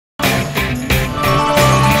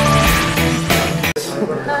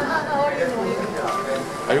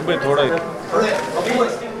भाई थोड़ा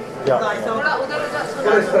या थोड़ा उधर हो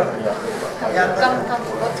जा कम कम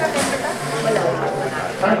अच्छा टाइम बेटा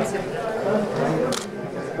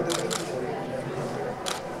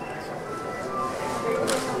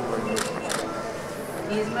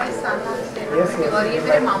He is my son. और ये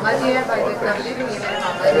मेरे मामा जी हैं भाई ये मेरे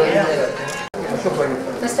मामा जी हैं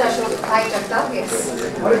Mr. Ashok Bhai Jagtap, yes.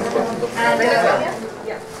 And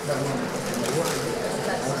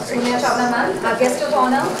Sonia Chawla ma'am, our guest of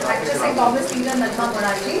honor, actress and Congress leader Nadma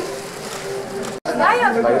Moraji.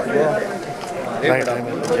 Right.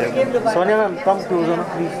 Sonia ma'am, come closer,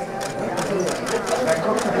 please.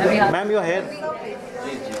 Ma'am, your hair.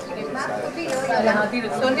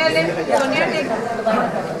 Sonia, Sonia, take.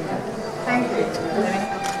 Thank you.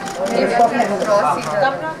 No,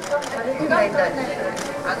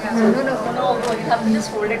 you have to just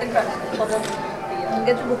hold it in front for the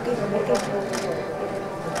get the bouquet.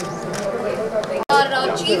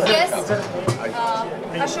 Our chief guest,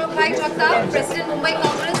 Ashok Bhai Jagtap, President Mumbai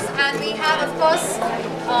Congress, and we have, of course,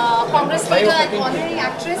 Congress leader and honorary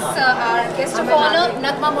actress, our guest of honor,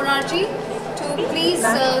 Nadma Moraji, to please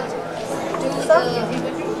do the,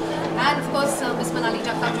 and of course, Ms. Manali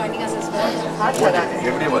Jagtap joining us as well.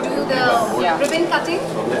 Do the ribbon cutting.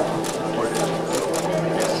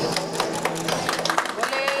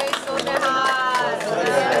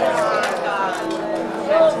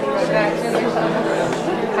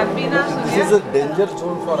 This is a danger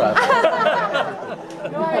zone for us.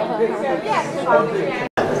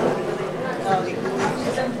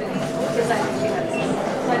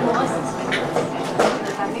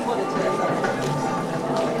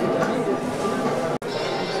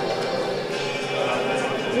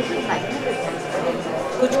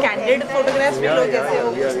 कुछ candid photographs भी लो जैसे वो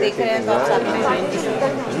कुछ देख रहे हैं तो आप साथ में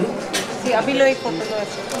सी अभी लो एक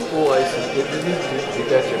photograph Oh, I see. It is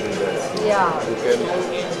detachable. या You can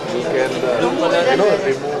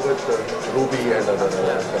remove with ruby and other.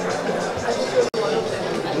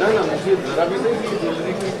 ना मुझे जरा भी नहीं कि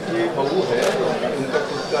ज्वेलरी की ये बहू है उनका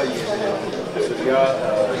खुद का ये है या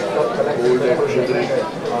गोल्ड एंड ज्वेलरी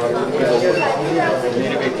और उनकी बहू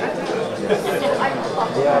मेरी बेटी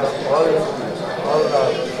they are all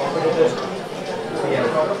competitors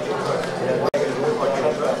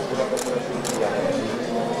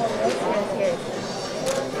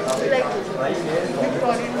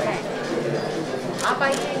आप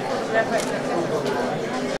आइए फोटोग्राफ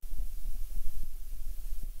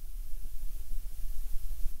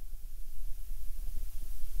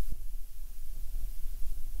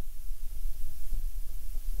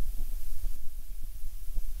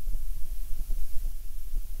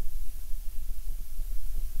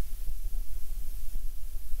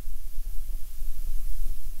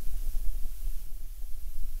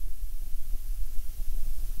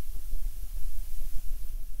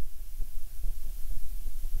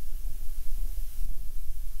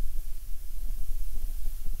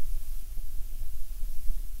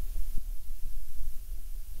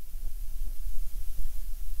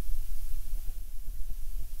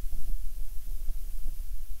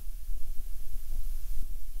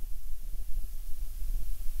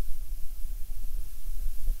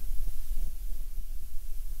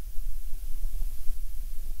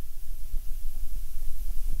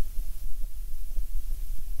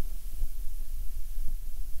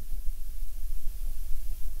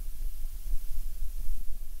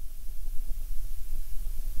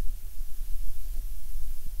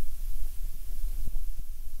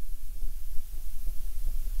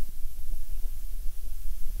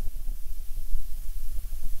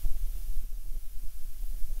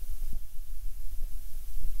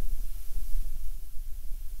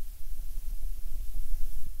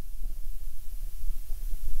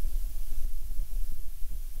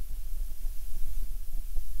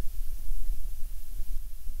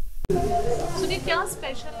सुनिए क्या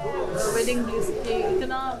स्पेशल है वेडिंग ब्लिस के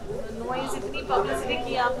इतना नॉइज इतनी पब्लिसिटी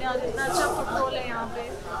की आपने आज इतना अच्छा फुटबॉल है यहाँ पे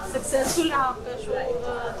सक्सेसफुल रहा आपका शो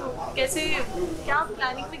तो कैसे क्या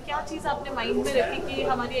प्लानिंग में क्या चीज़ आपने माइंड में रखी कि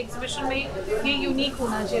हमारी एग्जीबिशन में ये यूनिक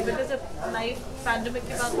होना चाहिए बिकॉज अब लाइफ पैंडेमिक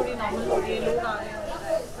के बाद थोड़ी नॉर्मल हो रही है लोग आ रहे हैं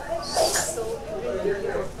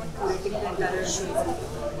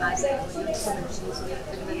as I mentioned, so we have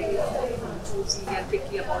been very choosy and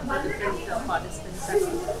picky about the different participants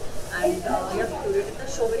and And we have curated the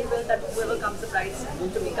show very well that whoever comes, the brides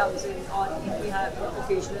to be comes in, or if we have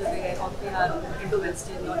occasional wear, or if we have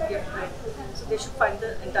Indo-Western, or gift red. So they should find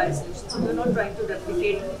the entire solution. So we're not trying to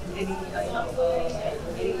replicate any, we're not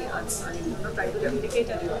trying to replicate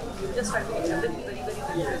anything. We're just trying to make everything very, very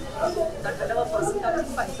different. So that whenever a person comes and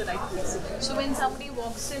finds the right place. So when somebody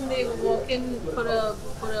walks in, they walk in for a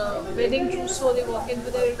wedding trousseau, they walk in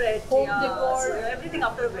with their Red, home yeah, decor. so everything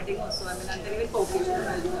after a wedding also. I mean, and then even for occasional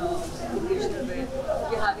wear,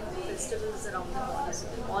 we're having festivals around the corner, so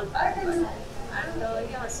they're all packed. And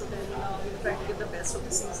yeah, so then we're trying to give the best of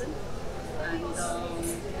the season and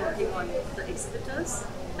working on the exhibitors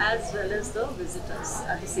as well as the visitors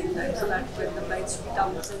at the same time, so that when the brides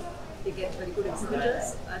comes in, they get very good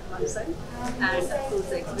exhibitors at one side, and of course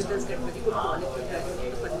the exhibitors get very good quality,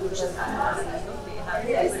 and the conclusion they have people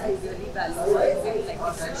who really value and really like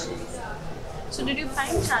the fashions. So did you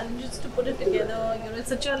find challenges to put it together? You know, it's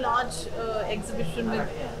such a large exhibition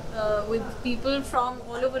with people from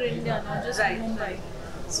all over India, not just Mumbai.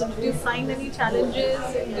 So did you find any challenges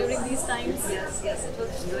during these times? Yes, it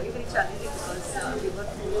was very, very challenging because we were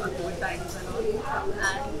through COVID times and all,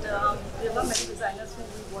 and there were many designers who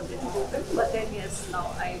we wanted to go with, but then yes,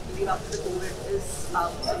 now I believe after the COVID is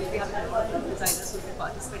out, so we'll be having a lot of designers who will be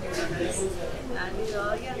participating in this, and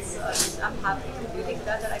yes, I'm happy to really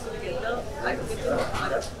that I could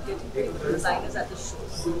get designers at the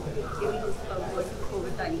shows during the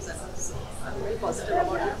COVID times and all. So I'm very positive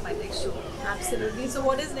about my next show. Absolutely. So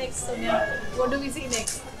what is next, Sonia? What do we see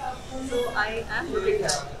next? So I am looking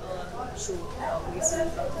at a show very soon,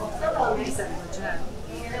 December, Jan.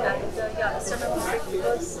 And yeah, this time I'm hoping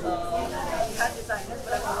because we had designers,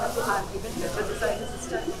 but I wanted to have even better designers this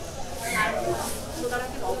time. And so that I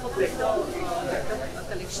can offer better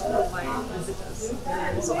collection to my visitors.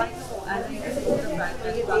 So I know, and I know the brand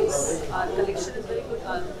really runs, our collection is very good,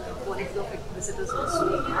 our quality of visitors also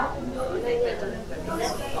like better and better.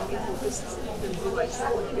 So our focus is to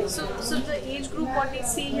improve. So the age group what we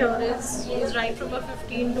see here is right from a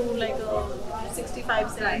 15 to like a 65,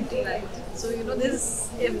 70. Right. So you know there's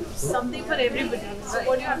something for everybody. So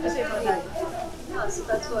what do you have to say about that? Yeah, so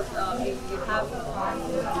that's what we have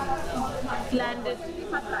Planned it. We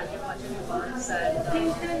have planned it much in advance, and that we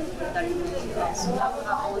so we have to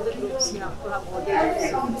have all the groups, we have to have all the groups,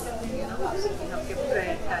 so, you know, so we have gift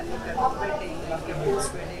red, and we have wedding, and we have post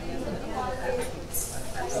wedding, and everything.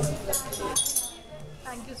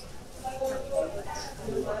 Thank you so much.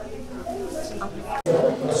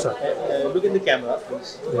 Look in the camera,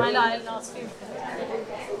 please. While I'll ask you.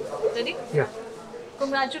 Ready? Yeah.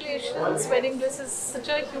 Congratulations, Wedding Bliss is such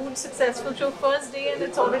a huge successful show. First day and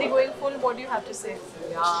it's already going full. What do you have to say?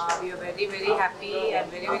 Yeah, we are very, very happy and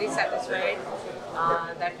very, very satisfied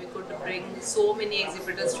that we could bring so many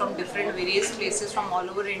exhibitors from different various places from all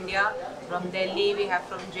over India. From Delhi, we have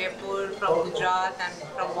from Jaipur, from Gujarat and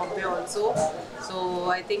from Bombay also. So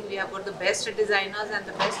I think we have got the best designers and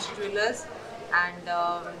the best jewelers, and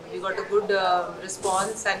we got a good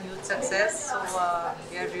response and huge success. So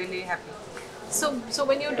we are really happy. So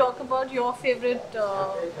when you talk about your favorite,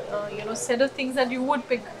 set of things that you would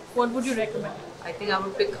pick, what would you recommend? I think I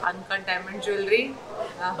would pick uncut diamond jewelry,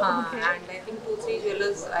 Okay. and I think 2-3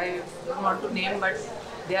 jewelers I don't want to name, but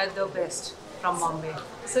they are the best from Bombay.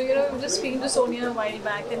 So we were just speaking to Sonia a while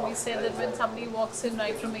back, and we said that when somebody walks in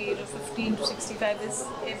right from the age of 15 to 65, there's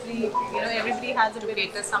everybody has a To bit.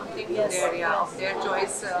 cater something to Yes, their, yes. of their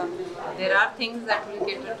choice. There are things that will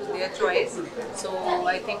cater to their choice. So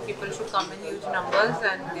I think people should come in huge numbers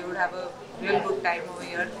and they would have a real good time over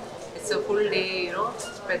here. It's a full day,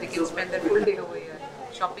 they can spend their full day over here,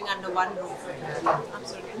 shopping under one roof.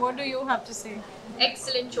 Absolutely. What do you have to say?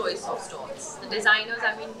 Excellent choice of stalls. The designers,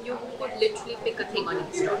 I mean, you could literally pick a thing on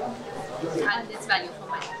each stall, and it's value for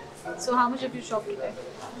money. So how much have you shopped today?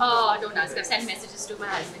 Oh, don't ask. I've sent messages to my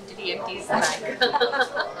husband till he empties the bag.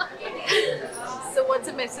 So what's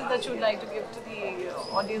a message that you would like to give to the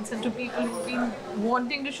audience and to people who've been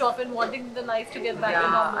wanting to shop and wanting the life to get back to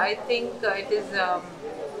Yeah, normal? I think it is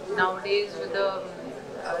nowadays with the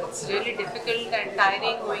it's really difficult and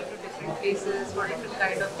tiring going to different places for different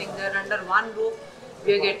kind of things. They're under one roof.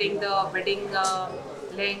 We are getting the wedding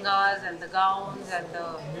lehengas and the gowns and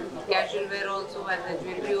the casual wear also and the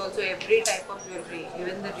jewelry also, every type of jewelry,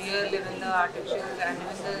 even the real, even the artificial and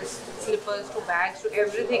even the slippers to bags to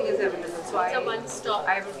everything is available. So It's a one-stop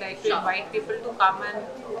I would like to shop. invite people to come and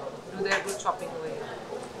do their good shopping over here.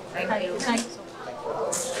 Thank you. Thank you so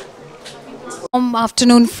much.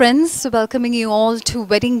 Afternoon, friends. Welcoming you all to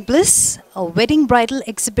Wedding Bliss, a wedding bridal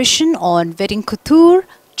exhibition on wedding couture,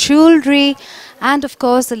 jewelry, and of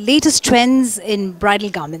course the latest trends in bridal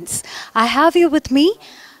garments. I have here with me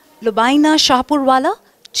Lubaina Shahpurwala,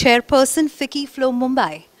 Chairperson FICCI Flow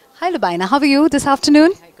Mumbai. Hi Lubaina, how are you this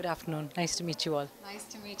afternoon? Hi, good afternoon. Nice to meet you all. Nice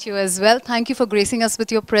to meet you as well. Thank you for gracing us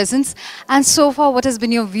with your presence. And so far, what has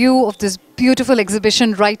been your view of this beautiful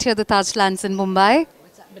exhibition right here at the Taj Lands in Mumbai?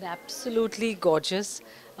 It's been absolutely gorgeous.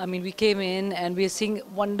 I mean, we came in and we are seeing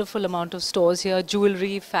wonderful amount of stores here,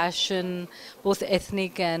 jewelry, fashion, both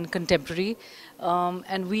ethnic and contemporary.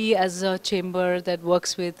 And we as a chamber that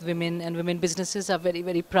works with women and women businesses are very,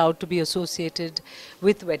 very proud to be associated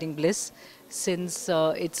with Wedding Bliss, since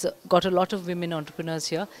it's got a lot of women entrepreneurs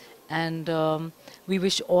here. And we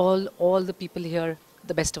wish all the people here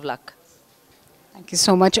the best of luck. Thank you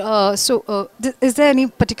so much. Is there any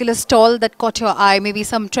particular stall that caught your eye? Maybe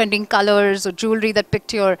some trending colors or jewelry that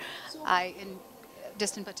picked your eye in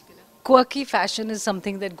particular? Quirky fashion is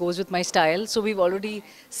something that goes with my style. So we've already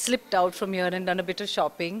slipped out from here and done a bit of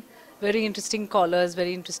shopping. Very interesting collars,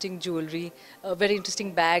 very interesting jewelry, very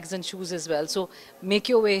interesting bags and shoes as well. So make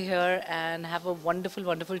your way here and have a wonderful,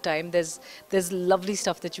 wonderful time. There's lovely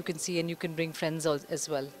stuff that you can see and you can bring friends as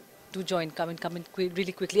well. Do join, come in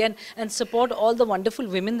really quickly and support all the wonderful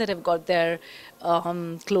women that have got their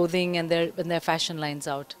clothing and their fashion lines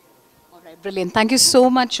out. All right, brilliant. Thank you so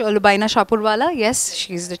much, Lubaina Shahpurwala. Yes,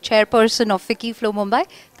 she's the chairperson of FICCI Flow Mumbai.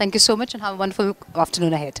 Thank you so much and have a wonderful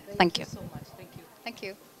afternoon ahead. Thank you. So much. Thank you. Thank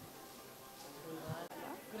you.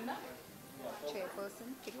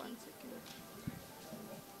 Chairperson, take 1 second.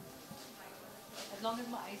 As long as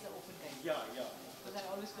my eyes are open, guys. Yeah. Because I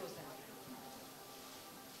always close them.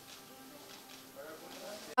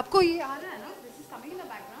 आपको ये आ रहा है ना? This is coming in the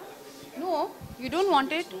background. No, you don't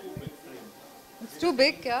want it. It's too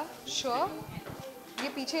big, क्या? Sure. ये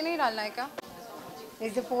पीछे नहीं डालना है क्या?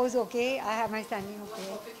 Is the pose okay? I have my standing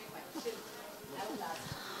okay.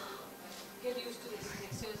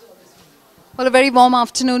 Well, a very warm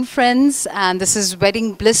afternoon, friends, and this is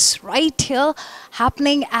Wedding Bliss right here,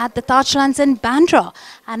 happening at the Taj Lands in Bandra.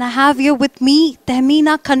 And I have here with me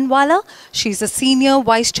Tehmeena Khanwala. She's a senior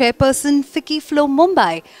vice chairperson, FICCI Flow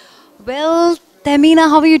Mumbai. Well, Tehmeena,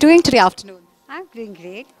 how are you doing today afternoon? I'm doing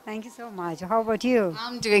great. Thank you so much. How about you?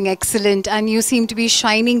 I'm doing excellent, and you seem to be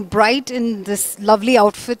shining bright in this lovely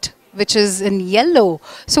outfit, which is in yellow.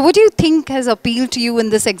 So what do you think has appealed to you in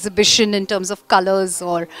this exhibition in terms of colors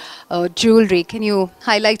or jewelry? Can you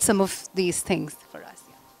highlight some of these things for us?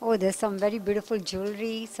 Oh, there's some very beautiful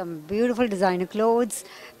jewelry, some beautiful designer clothes,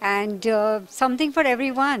 and something for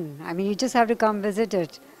everyone. I mean, you just have to come visit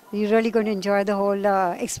it. You're really going to enjoy the whole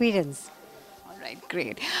experience. Right,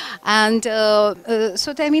 great. And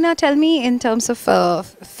so Tehmeena, tell me in terms of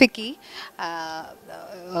FICCI,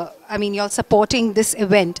 I mean, you're supporting this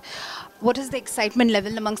event. What is the excitement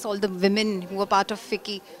level amongst all the women who are part of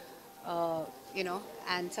FICCI,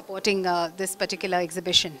 and supporting this particular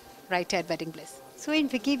exhibition right here at Wedding Bliss? So in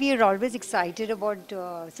FICCI, we are always excited about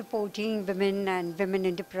supporting women and women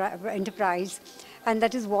enterprise, and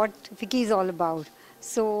that is what FICCI is all about.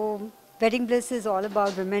 So Wedding Bliss is all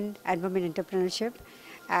about women and women entrepreneurship,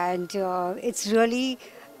 and it's really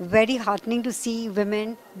very heartening to see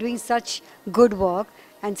women doing such good work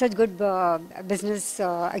and such good business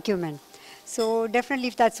acumen. So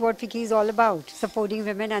definitely that's what FICCI is all about, supporting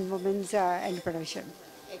women and women's entrepreneurship.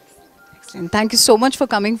 Excellent. Thank you so much for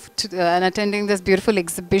coming and attending this beautiful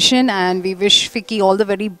exhibition, and we wish FICCI all the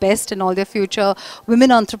very best in all their future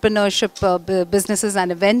women entrepreneurship businesses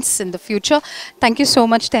and events in the future. Thank you so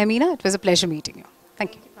much, Tehmeena. It was a pleasure meeting you.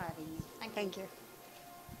 Thank you. Thank you.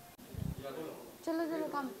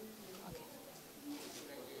 Chalo, come.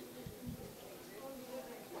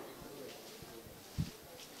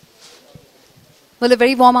 Well, a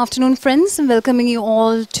very warm afternoon, friends, and welcoming you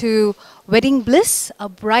all to Wedding Bliss, a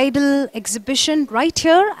bridal exhibition right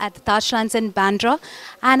here at the Taj Lands in Bandra.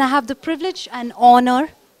 And I have the privilege and honor,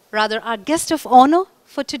 rather our guest of honor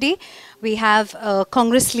for today. We have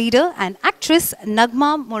Congress leader and actress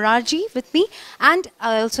Nagma Morarji with me. And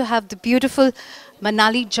I also have the beautiful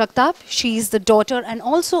Manali Jagtap. She is the daughter and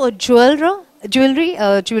also a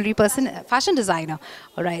jewelry person, fashion designer.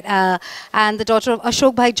 All right. And the daughter of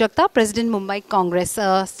Bhai Jagtap, President Mumbai Congress.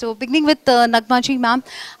 So beginning with Nagma ji, ma'am,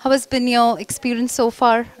 how has been your experience so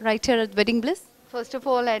far right here at Wedding Bliss? First of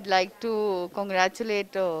all, I'd like to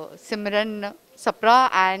congratulate Simran,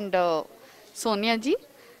 Sapra and Sonia ji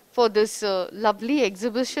for this lovely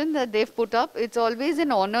exhibition that they've put up. It's always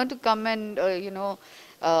an honor to come and,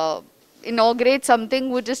 inaugurate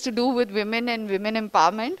something which is to do with women and women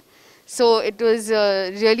empowerment. So it was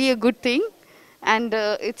really a good thing, and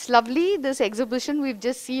it's lovely, this exhibition we've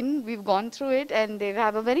just seen. We've gone through it, and they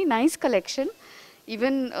have a very nice collection.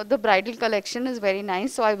 Even the bridal collection is very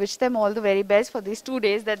nice, so I wish them all the very best for these 2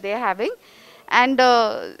 days that they're having. And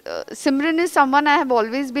Simran is someone I have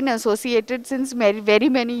always been associated since very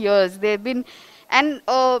many years. They've been, and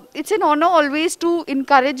it's an honor always to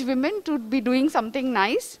encourage women to be doing something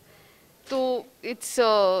nice. So it's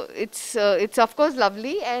of course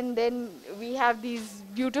lovely, and then we have these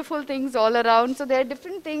beautiful things all around. So there are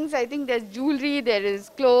different things. I think there's jewelry, there is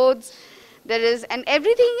clothes, there is, and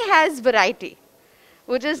everything has variety,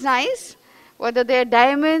 which is nice. Whether they're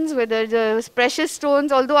diamonds, whether there's precious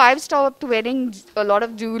stones. Although I've stopped wearing a lot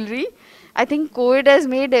of jewelry, I think COVID has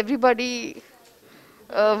made everybody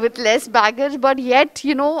with less baggage. But yet,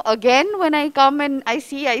 you know, again when I come and I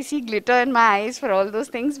see glitter in my eyes for all those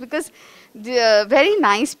things, because they're very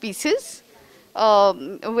nice pieces,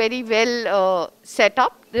 very well set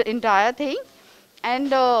up, the entire thing.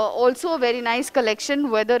 And also a very nice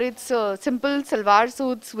collection, whether it's simple salwar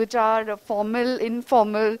suits, which are formal,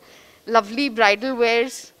 informal, lovely bridal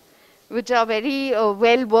wears, which are very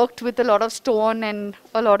well worked with a lot of stone and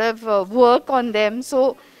a lot of work on them.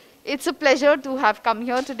 So it's a pleasure to have come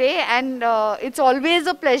here today, and it's always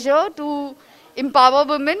a pleasure to empower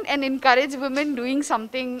women and encourage women doing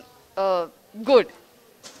something good.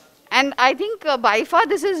 And I think by far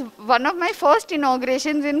this is one of my first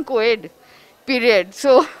inaugurations in co-ed period.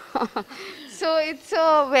 So, so it's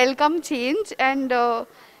a welcome change, and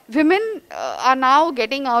women are now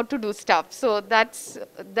getting out to do stuff. So that's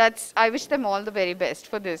I wish them all the very best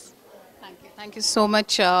for this. Thank you so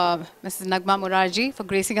much, Mrs. Nagma Murarji, for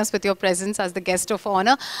gracing us with your presence as the guest of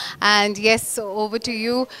honor. And yes, so over to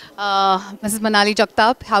you, Mrs. Manali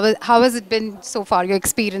Jagtap. How has it been so far, your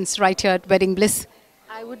experience right here at Wedding Bliss?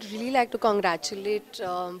 I would really like to congratulate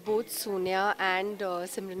both Sonia and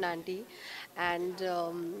Simran aunty, and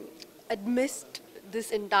amidst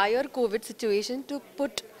this entire COVID situation, to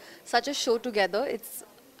put such a show together. It's,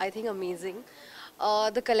 I think, amazing.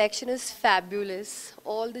 The collection is fabulous.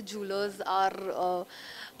 All the jewelers are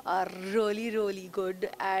really good,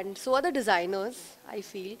 and so are the designers, I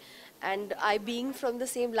feel. And I, being from the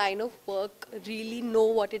same line of work, really know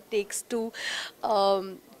what it takes to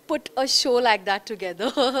put a show like that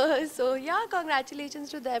together. So yeah, congratulations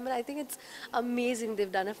to them, and I think it's amazing.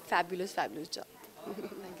 They've done a fabulous job.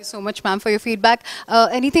 Thank you so much, ma'am, for your feedback.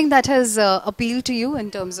 Anything that has appealed to you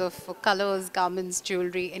in terms of colors, garments,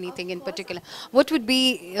 jewelry, anything in particular? What would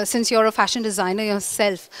be, since you're a fashion designer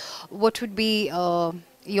yourself, what would be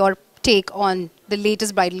your take on the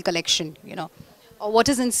latest bridal collection, you know, or what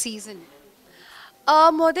is in season?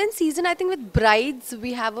 More than season, I think with brides,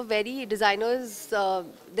 we have a very designers,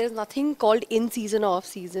 there's nothing called in season or off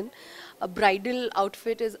season. A bridal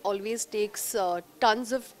outfit is always takes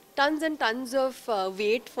tons and tons of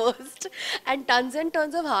weight first, and tons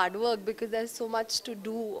of hard work, because there's so much to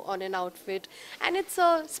do on an outfit, and it's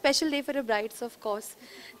a special day for a bride, so of course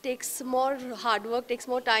takes more hard work, takes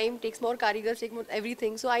more time, takes more karigars, takes more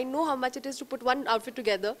everything. So I know how much it is to put one outfit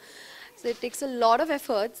together. So it takes a lot of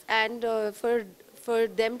efforts, and for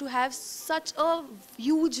them to have such a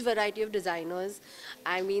huge variety of designers.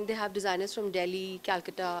 I mean, they have designers from Delhi,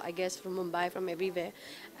 Calcutta, I guess from Mumbai, from everywhere.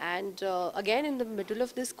 And again, in the middle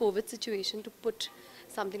of this COVID situation, to put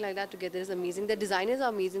something like that together is amazing. Their designers are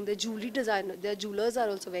amazing. Their their jewelers are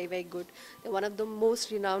also very good. They're one of the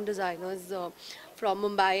most renowned designers from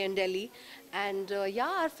Mumbai and Delhi. And yeah,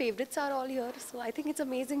 our favorites are all here. So I think it's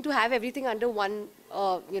amazing to have everything under one,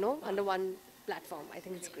 under one platform. I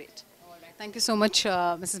think it's great. Thank you so much,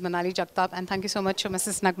 Mrs. Manali Jagtap, and thank you so much,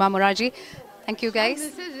 Mrs. Nagma Murarji. Thank you, guys.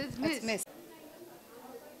 It's missed.